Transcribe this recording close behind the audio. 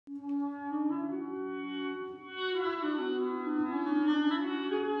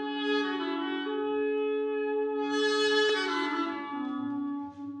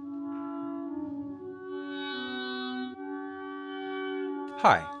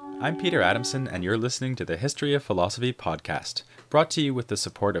Hi, I'm Peter Adamson, and you're listening to the History of Philosophy podcast, brought to you with the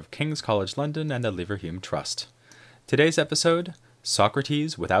support of King's College London and the Leverhulme Trust. Today's episode,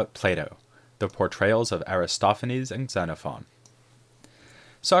 Socrates without Plato, the Portrayals of Aristophanes and Xenophon.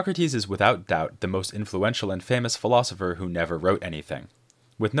 Socrates is without doubt the most influential and famous philosopher who never wrote anything.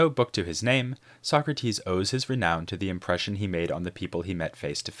 With no book to his name, Socrates owes his renown to the impression he made on the people he met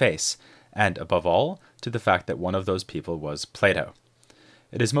face to face, and, above all, to the fact that one of those people was Plato.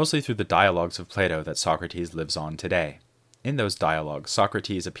 It is mostly through the dialogues of Plato that Socrates lives on today. In those dialogues,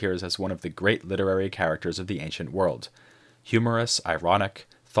 Socrates appears as one of the great literary characters of the ancient world. Humorous, ironic,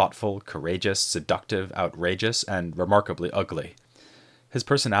 thoughtful, courageous, seductive, outrageous, and remarkably ugly. His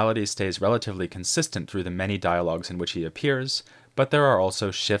personality stays relatively consistent through the many dialogues in which he appears, but there are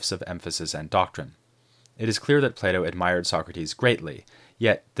also shifts of emphasis and doctrine. It is clear that Plato admired Socrates greatly,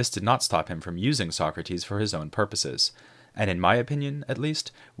 yet this did not stop him from using Socrates for his own purposes. And in my opinion, at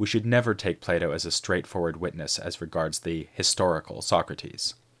least, we should never take Plato as a straightforward witness as regards the historical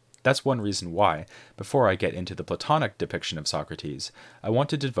Socrates. That's one reason why, before I get into the Platonic depiction of Socrates, I want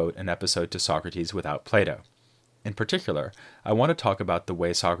to devote an episode to Socrates without Plato. In particular, I want to talk about the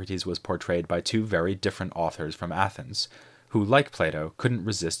way Socrates was portrayed by two very different authors from Athens, who, like Plato, couldn't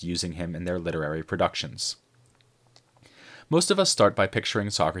resist using him in their literary productions. Most of us start by picturing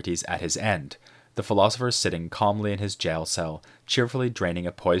Socrates at his end, the philosopher sitting calmly in his jail cell, cheerfully draining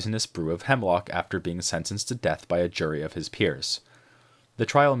a poisonous brew of hemlock after being sentenced to death by a jury of his peers. The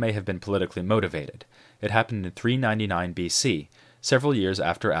trial may have been politically motivated. It happened in 399 BC, several years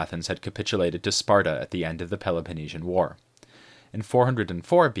after Athens had capitulated to Sparta at the end of the Peloponnesian War. In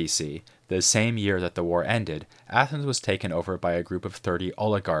 404 BC, the same year that the war ended, Athens was taken over by a group of 30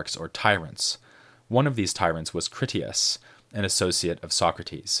 oligarchs or tyrants. One of these tyrants was Critias, an associate of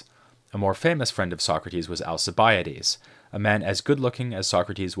Socrates. A more famous friend of Socrates was Alcibiades, a man as good-looking as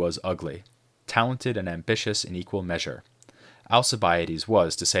Socrates was ugly, talented and ambitious in equal measure. Alcibiades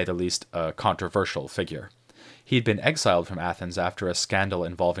was, to say the least, a controversial figure. He had been exiled from Athens after a scandal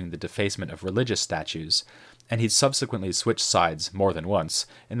involving the defacement of religious statues, and he'd subsequently switched sides more than once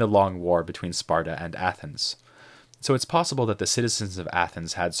in the long war between Sparta and Athens. So it's possible that the citizens of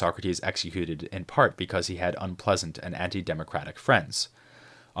Athens had Socrates executed in part because he had unpleasant and anti-democratic friends.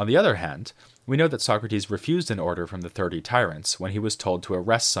 On the other hand, we know that Socrates refused an order from the 30 tyrants when he was told to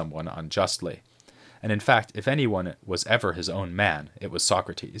arrest someone unjustly. And in fact, if anyone was ever his own man, it was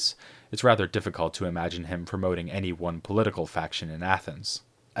Socrates. It's rather difficult to imagine him promoting any one political faction in Athens.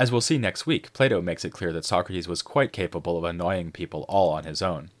 As we'll see next week, Plato makes it clear that Socrates was quite capable of annoying people all on his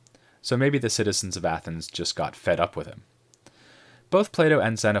own. So maybe the citizens of Athens just got fed up with him. Both Plato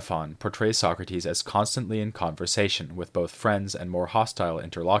and Xenophon portray Socrates as constantly in conversation with both friends and more hostile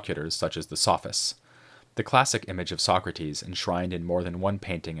interlocutors such as the sophists. The classic image of Socrates, enshrined in more than one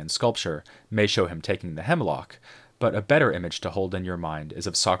painting and sculpture, may show him taking the hemlock, but a better image to hold in your mind is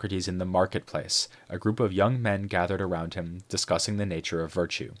of Socrates in the marketplace, a group of young men gathered around him discussing the nature of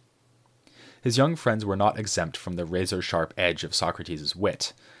virtue. His young friends were not exempt from the razor-sharp edge of Socrates'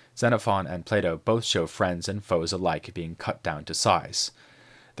 wit. Xenophon and Plato both show friends and foes alike being cut down to size.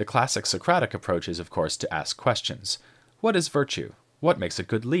 The classic Socratic approach is, of course, to ask questions. What is virtue? What makes a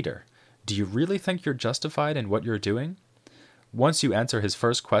good leader? Do you really think you're justified in what you're doing? Once you answer his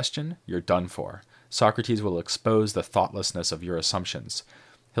first question, you're done for. Socrates will expose the thoughtlessness of your assumptions.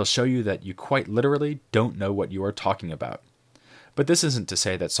 He'll show you that you quite literally don't know what you are talking about. But this isn't to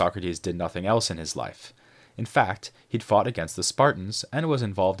say that Socrates did nothing else in his life. In fact, he'd fought against the Spartans and was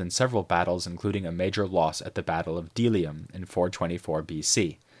involved in several battles, including a major loss at the Battle of Delium in 424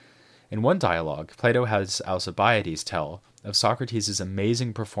 BC. In one dialogue, Plato has Alcibiades tell of Socrates'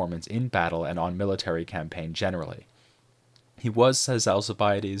 amazing performance in battle and on military campaign generally. He was, says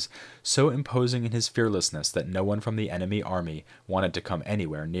Alcibiades, so imposing in his fearlessness that no one from the enemy army wanted to come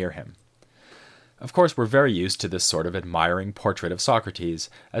anywhere near him. Of course, we're very used to this sort of admiring portrait of Socrates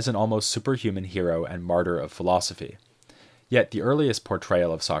as an almost superhuman hero and martyr of philosophy. Yet the earliest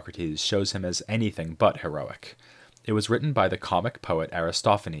portrayal of Socrates shows him as anything but heroic. It was written by the comic poet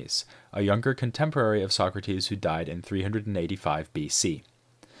Aristophanes, a younger contemporary of Socrates who died in 385 BC.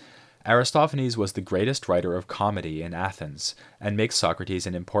 Aristophanes was the greatest writer of comedy in Athens, and makes Socrates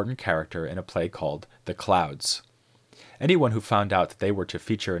an important character in a play called The Clouds. Anyone who found out that they were to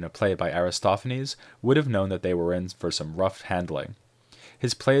feature in a play by Aristophanes would have known that they were in for some rough handling.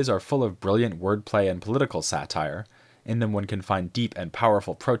 His plays are full of brilliant wordplay and political satire. In them one can find deep and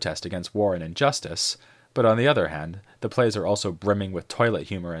powerful protest against war and injustice, but on the other hand, the plays are also brimming with toilet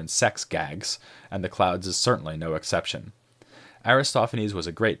humor and sex gags, and The Clouds is certainly no exception. Aristophanes was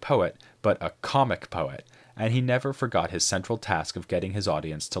a great poet, but a comic poet, and he never forgot his central task of getting his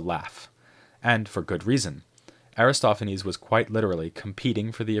audience to laugh. And for good reason. Aristophanes was quite literally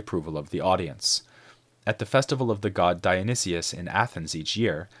competing for the approval of the audience. At the festival of the god Dionysius in Athens each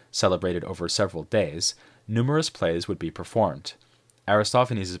year, celebrated over several days, numerous plays would be performed.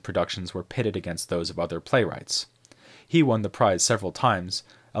 Aristophanes' productions were pitted against those of other playwrights. He won the prize several times,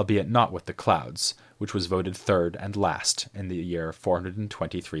 albeit not with the Clouds, which was voted third and last in the year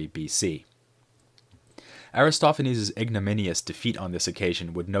 423 BC. Aristophanes' ignominious defeat on this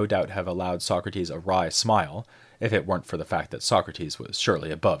occasion would no doubt have allowed Socrates a wry smile, if it weren't for the fact that Socrates was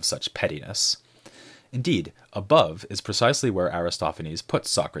surely above such pettiness. Indeed, above is precisely where Aristophanes puts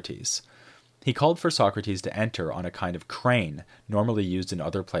Socrates. He called for Socrates to enter on a kind of crane, normally used in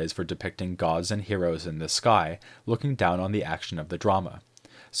other plays for depicting gods and heroes in the sky, looking down on the action of the drama.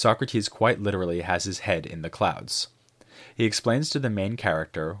 Socrates quite literally has his head in the clouds. He explains to the main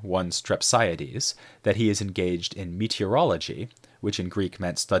character, one Strepsiades, that he is engaged in meteorology, which in Greek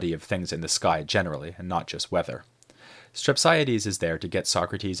meant study of things in the sky generally, and not just weather. Strepsiades is there to get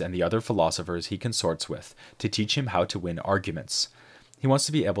Socrates and the other philosophers he consorts with to teach him how to win arguments. He wants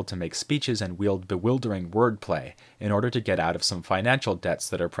to be able to make speeches and wield bewildering wordplay in order to get out of some financial debts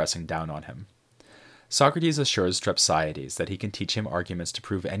that are pressing down on him. Socrates assures Strepsiades that he can teach him arguments to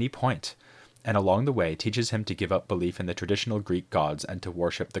prove any point, and along the way teaches him to give up belief in the traditional Greek gods and to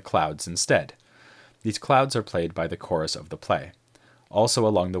worship the clouds instead. These clouds are played by the chorus of the play. Also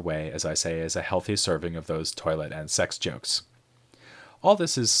along the way, as I say, is a healthy serving of those toilet and sex jokes. All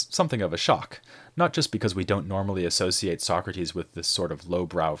this is something of a shock, not just because we don't normally associate Socrates with this sort of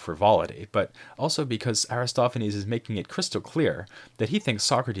lowbrow frivolity, but also because Aristophanes is making it crystal clear that he thinks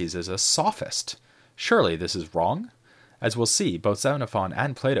Socrates is a sophist. Surely this is wrong? As we'll see, both Xenophon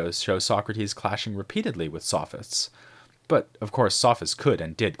and Plato show Socrates clashing repeatedly with sophists. But, of course, sophists could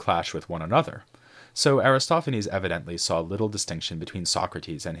and did clash with one another. So Aristophanes evidently saw little distinction between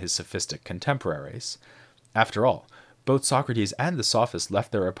Socrates and his sophistic contemporaries. After all, both Socrates and the sophists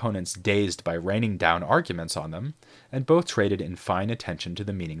left their opponents dazed by raining down arguments on them, and both traded in fine attention to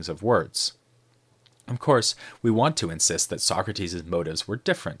the meanings of words. Of course, we want to insist that Socrates' motives were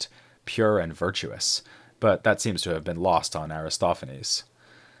different, pure and virtuous, but that seems to have been lost on Aristophanes.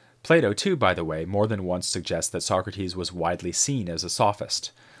 Plato, too, by the way, more than once suggests that Socrates was widely seen as a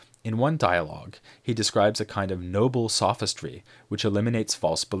sophist. In one dialogue, he describes a kind of noble sophistry which eliminates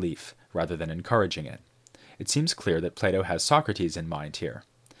false belief, rather than encouraging it. It seems clear that Plato has Socrates in mind here.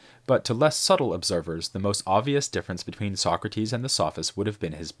 But to less subtle observers, the most obvious difference between Socrates and the sophists would have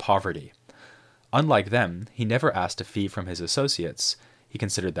been his poverty. Unlike them, he never asked a fee from his associates. He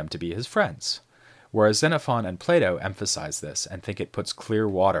considered them to be his friends. Whereas Xenophon and Plato emphasize this and think it puts clear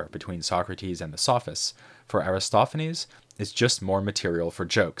water between Socrates and the sophists, for Aristophanes, it's just more material for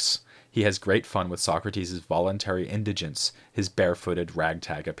jokes. He has great fun with Socrates' voluntary indigence, his barefooted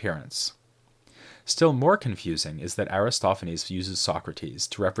ragtag appearance. Still more confusing is that Aristophanes uses Socrates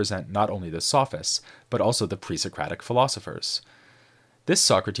to represent not only the sophists, but also the pre-Socratic philosophers. This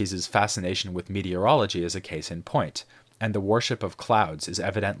Socrates' fascination with meteorology is a case in point, and the worship of clouds is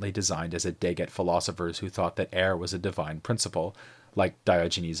evidently designed as a dig at philosophers who thought that air was a divine principle, like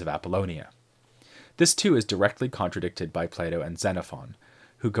Diogenes of Apollonia. This too is directly contradicted by Plato and Xenophon,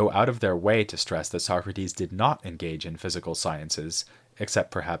 who go out of their way to stress that Socrates did not engage in physical sciences, except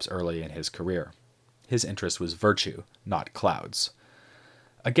perhaps early in his career. His interest was virtue, not clouds.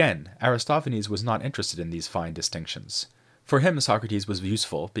 Again, Aristophanes was not interested in these fine distinctions. For him, Socrates was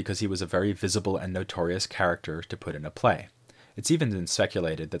useful because he was a very visible and notorious character to put in a play. It's even been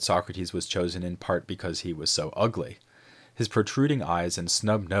speculated that Socrates was chosen in part because he was so ugly. His protruding eyes and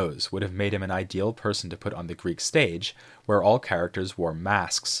snub nose would have made him an ideal person to put on the Greek stage, where all characters wore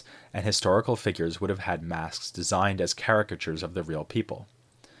masks, and historical figures would have had masks designed as caricatures of the real people.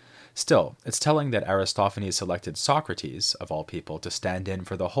 Still, it's telling that Aristophanes selected Socrates, of all people, to stand in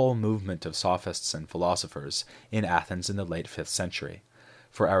for the whole movement of sophists and philosophers in Athens in the late 5th century.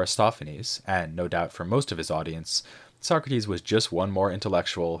 For Aristophanes, and no doubt for most of his audience, Socrates was just one more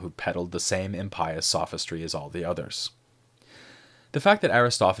intellectual who peddled the same impious sophistry as all the others. The fact that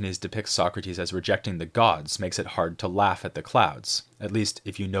Aristophanes depicts Socrates as rejecting the gods makes it hard to laugh at the clouds, at least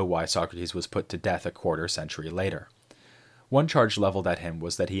if you know why Socrates was put to death a quarter century later. One charge leveled at him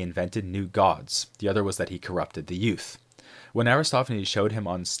was that he invented new gods, the other was that he corrupted the youth. When Aristophanes showed him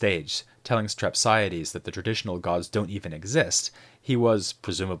on stage, telling Strepsiades that the traditional gods don't even exist, he was,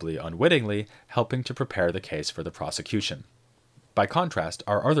 presumably unwittingly, helping to prepare the case for the prosecution. By contrast,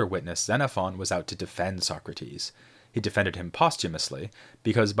 our other witness, Xenophon, was out to defend Socrates. He defended him posthumously,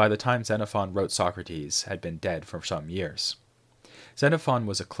 because by the time Xenophon wrote Socrates had been dead for some years. Xenophon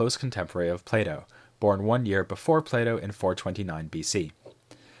was a close contemporary of Plato, born 1 year before Plato in 429 BC.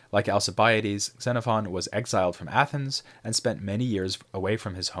 Like Alcibiades, Xenophon was exiled from Athens and spent many years away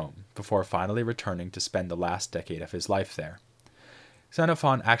from his home, before finally returning to spend the last decade of his life there.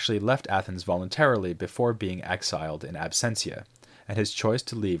 Xenophon actually left Athens voluntarily before being exiled in absentia, and his choice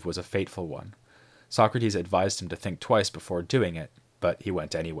to leave was a fateful one. Socrates advised him to think twice before doing it, but he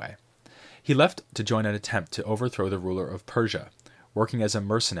went anyway. He left to join an attempt to overthrow the ruler of Persia, working as a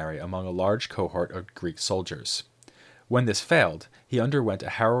mercenary among a large cohort of Greek soldiers. When this failed, he underwent a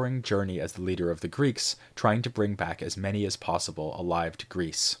harrowing journey as the leader of the Greeks, trying to bring back as many as possible alive to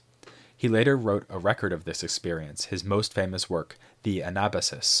Greece. He later wrote a record of this experience, his most famous work, the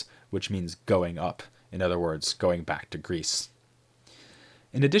Anabasis, which means going up, in other words, going back to Greece.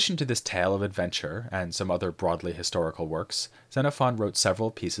 In addition to this tale of adventure and some other broadly historical works, Xenophon wrote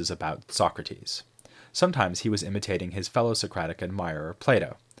several pieces about Socrates. Sometimes he was imitating his fellow Socratic admirer,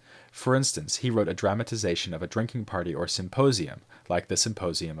 Plato. For instance, he wrote a dramatization of a drinking party or symposium, like the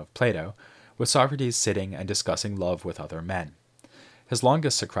Symposium of Plato, with Socrates sitting and discussing love with other men. His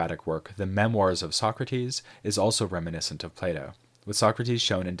longest Socratic work, the Memoirs of Socrates, is also reminiscent of Plato, with Socrates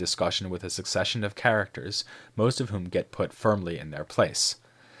shown in discussion with a succession of characters, most of whom get put firmly in their place.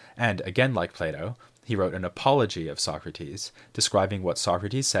 And, again like Plato, he wrote an apology of Socrates, describing what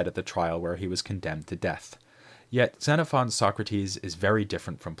Socrates said at the trial where he was condemned to death. Yet Xenophon's Socrates is very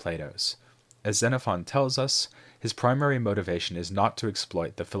different from Plato's. As Xenophon tells us, his primary motivation is not to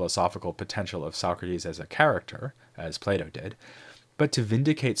exploit the philosophical potential of Socrates as a character, as Plato did, but to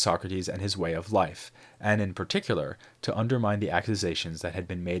vindicate Socrates and his way of life, and in particular, to undermine the accusations that had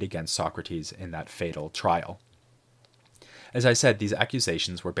been made against Socrates in that fatal trial. As I said, these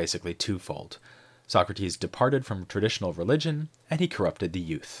accusations were basically twofold. Socrates departed from traditional religion, and he corrupted the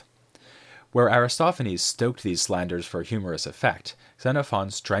youth. Where Aristophanes stoked these slanders for humorous effect,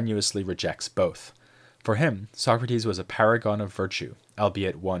 Xenophon strenuously rejects both. For him, Socrates was a paragon of virtue,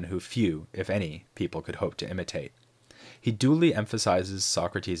 albeit one who few, if any, people could hope to imitate. He duly emphasizes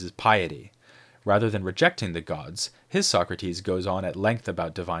Socrates' piety. Rather than rejecting the gods, his Socrates goes on at length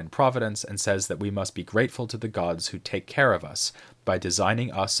about divine providence and says that we must be grateful to the gods who take care of us by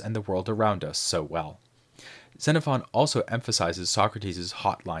designing us and the world around us so well. Xenophon also emphasizes Socrates'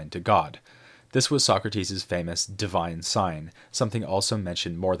 hotline to God. This was Socrates' famous divine sign, something also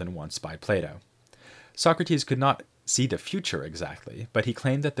mentioned more than once by Plato. Socrates could not see the future exactly, but he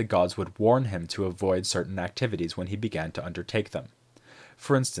claimed that the gods would warn him to avoid certain activities when he began to undertake them.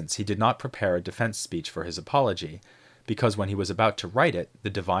 For instance, he did not prepare a defense speech for his apology, because when he was about to write it, the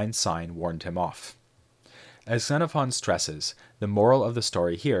divine sign warned him off. As Xenophon stresses, the moral of the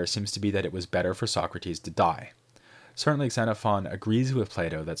story here seems to be that it was better for Socrates to die. Certainly Xenophon agrees with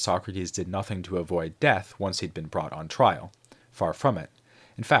Plato that Socrates did nothing to avoid death once he'd been brought on trial. Far from it.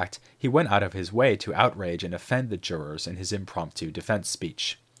 In fact, he went out of his way to outrage and offend the jurors in his impromptu defense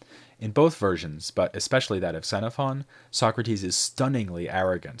speech. In both versions, but especially that of Xenophon, Socrates is stunningly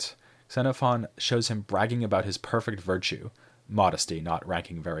arrogant. Xenophon shows him bragging about his perfect virtue, modesty not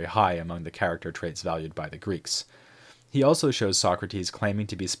ranking very high among the character traits valued by the Greeks. He also shows Socrates claiming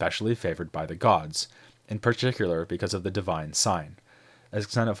to be specially favored by the gods, in particular because of the divine sign. As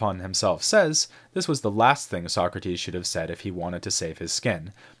Xenophon himself says, this was the last thing Socrates should have said if he wanted to save his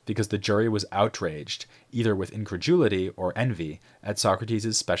skin, because the jury was outraged, either with incredulity or envy, at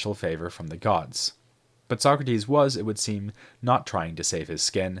Socrates' special favor from the gods. But Socrates was, it would seem, not trying to save his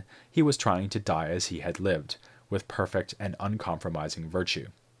skin, he was trying to die as he had lived, with perfect and uncompromising virtue.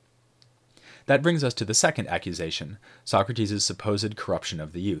 That brings us to the second accusation, Socrates' supposed corruption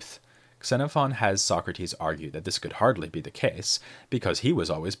of the youth. Xenophon has Socrates argue that this could hardly be the case, because he was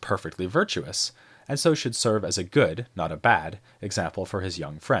always perfectly virtuous, and so should serve as a good, not a bad, example for his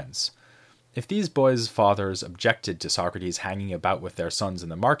young friends. If these boys' fathers objected to Socrates hanging about with their sons in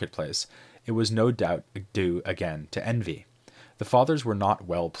the marketplace, it was no doubt due again to envy. The fathers were not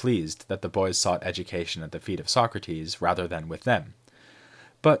well pleased that the boys sought education at the feet of Socrates rather than with them.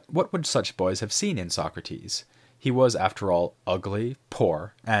 But what would such boys have seen in Socrates? He was, after all, ugly,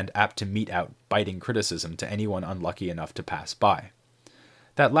 poor, and apt to mete out biting criticism to anyone unlucky enough to pass by.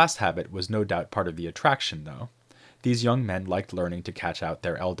 That last habit was no doubt part of the attraction, though. These young men liked learning to catch out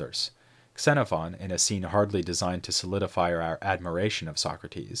their elders. Xenophon, in a scene hardly designed to solidify our admiration of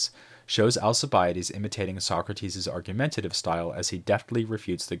Socrates, shows Alcibiades imitating Socrates' argumentative style as he deftly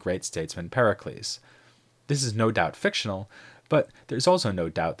refutes the great statesman Pericles. This is no doubt fictional, but there's also no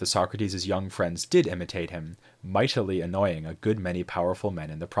doubt that Socrates' young friends did imitate him, mightily annoying a good many powerful men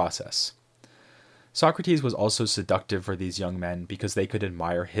in the process. Socrates was also seductive for these young men because they could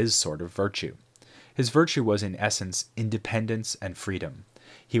admire his sort of virtue. His virtue was in essence independence and freedom.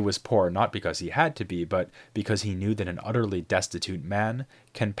 He was poor not because he had to be, but because he knew that an utterly destitute man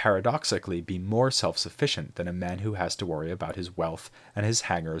can paradoxically be more self-sufficient than a man who has to worry about his wealth and his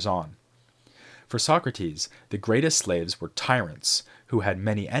hangers-on. For Socrates, the greatest slaves were tyrants, who had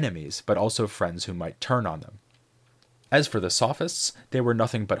many enemies, but also friends who might turn on them. As for the sophists, they were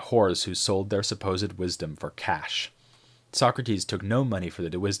nothing but whores who sold their supposed wisdom for cash. Socrates took no money for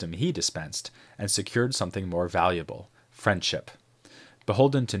the wisdom he dispensed, and secured something more valuable, friendship.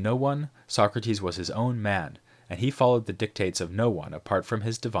 Beholden to no one, Socrates was his own man, and he followed the dictates of no one apart from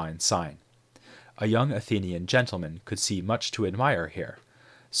his divine sign. A young Athenian gentleman could see much to admire here.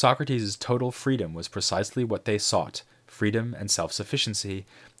 Socrates' total freedom was precisely what they sought, freedom and self-sufficiency,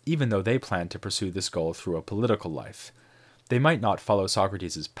 even though they planned to pursue this goal through a political life. They might not follow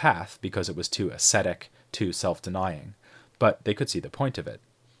Socrates' path because it was too ascetic, too self-denying, but they could see the point of it.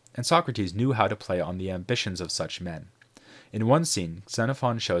 And Socrates knew how to play on the ambitions of such men. In one scene,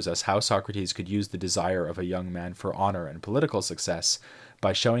 Xenophon shows us how Socrates could use the desire of a young man for honor and political success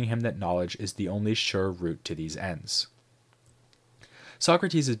by showing him that knowledge is the only sure route to these ends.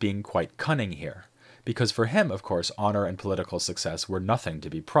 Socrates is being quite cunning here, because for him, of course, honor and political success were nothing to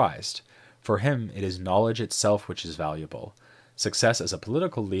be prized. For him, it is knowledge itself which is valuable. Success as a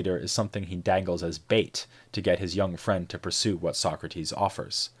political leader is something he dangles as bait to get his young friend to pursue what Socrates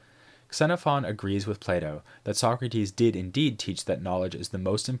offers. Xenophon agrees with Plato that Socrates did indeed teach that knowledge is the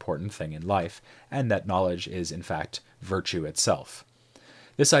most important thing in life, and that knowledge is, in fact, virtue itself.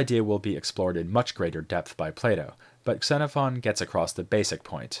 This idea will be explored in much greater depth by Plato, but Xenophon gets across the basic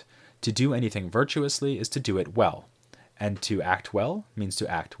point. To do anything virtuously is to do it well, and to act well means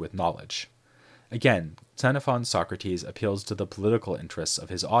to act with knowledge. Again, Xenophon's Socrates appeals to the political interests of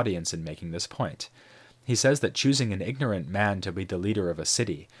his audience in making this point. He says that choosing an ignorant man to be the leader of a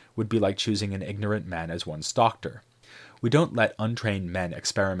city would be like choosing an ignorant man as one's doctor. We don't let untrained men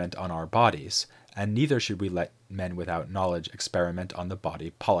experiment on our bodies, and neither should we let men without knowledge experiment on the body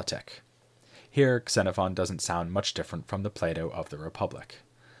politic. Here, Xenophon doesn't sound much different from the Plato of the Republic.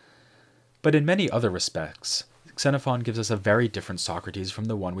 But in many other respects, Xenophon gives us a very different Socrates from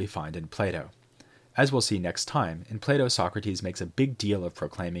the one we find in Plato. As we'll see next time, in Plato, Socrates makes a big deal of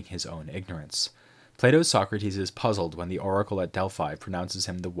proclaiming his own ignorance. Plato's Socrates is puzzled when the oracle at Delphi pronounces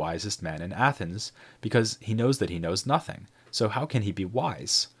him the wisest man in Athens, because he knows that he knows nothing, so how can he be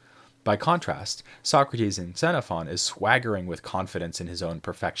wise? By contrast, Socrates in Xenophon is swaggering with confidence in his own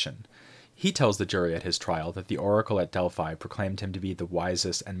perfection. He tells the jury at his trial that the oracle at Delphi proclaimed him to be the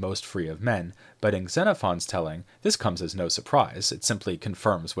wisest and most free of men, but in Xenophon's telling, this comes as no surprise. It simply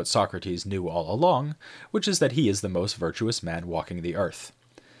confirms what Socrates knew all along, which is that he is the most virtuous man walking the earth.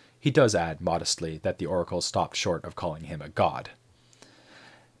 He does add, modestly, that the oracle stopped short of calling him a god.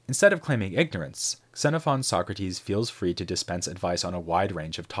 Instead of claiming ignorance, Xenophon's Socrates feels free to dispense advice on a wide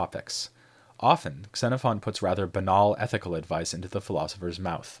range of topics. Often, Xenophon puts rather banal ethical advice into the philosopher's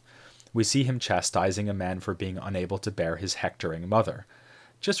mouth. We see him chastising a man for being unable to bear his hectoring mother.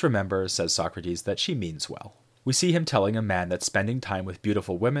 Just remember, says Socrates, that she means well. We see him telling a man that spending time with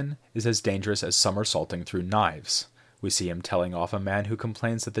beautiful women is as dangerous as somersaulting through knives. We see him telling off a man who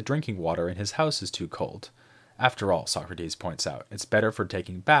complains that the drinking water in his house is too cold. After all, Socrates points out, it's better for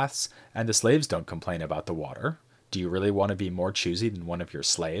taking baths, and the slaves don't complain about the water. Do you really want to be more choosy than one of your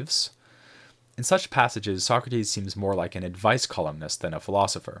slaves? In such passages, Socrates seems more like an advice columnist than a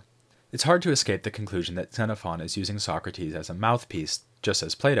philosopher. It's hard to escape the conclusion that Xenophon is using Socrates as a mouthpiece, just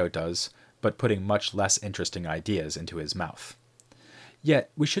as Plato does, but putting much less interesting ideas into his mouth.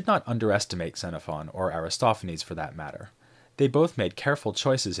 Yet, we should not underestimate Xenophon, or Aristophanes for that matter. They both made careful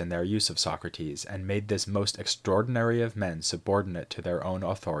choices in their use of Socrates, and made this most extraordinary of men subordinate to their own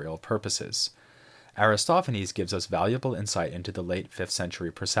authorial purposes. Aristophanes gives us valuable insight into the late 5th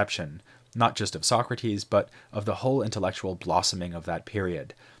century perception, not just of Socrates, but of the whole intellectual blossoming of that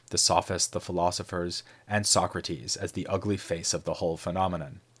period, the sophists, the philosophers, and Socrates as the ugly face of the whole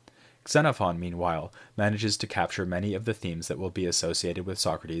phenomenon. Xenophon, meanwhile, manages to capture many of the themes that will be associated with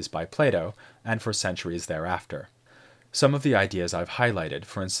Socrates by Plato, and for centuries thereafter. Some of the ideas I've highlighted,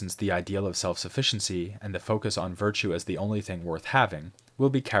 for instance the ideal of self-sufficiency and the focus on virtue as the only thing worth having, will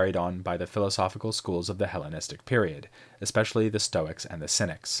be carried on by the philosophical schools of the Hellenistic period, especially the Stoics and the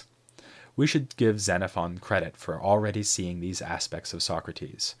Cynics. We should give Xenophon credit for already seeing these aspects of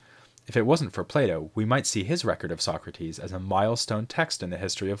Socrates. If it wasn't for Plato, we might see his record of Socrates as a milestone text in the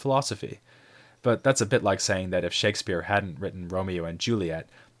history of philosophy. But that's a bit like saying that if Shakespeare hadn't written Romeo and Juliet,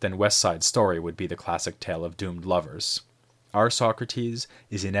 then West Side Story would be the classic tale of doomed lovers. Our Socrates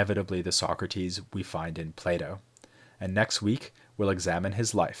is inevitably the Socrates we find in Plato. And next week, we'll examine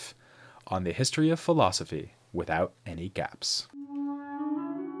his life on the history of philosophy without any gaps.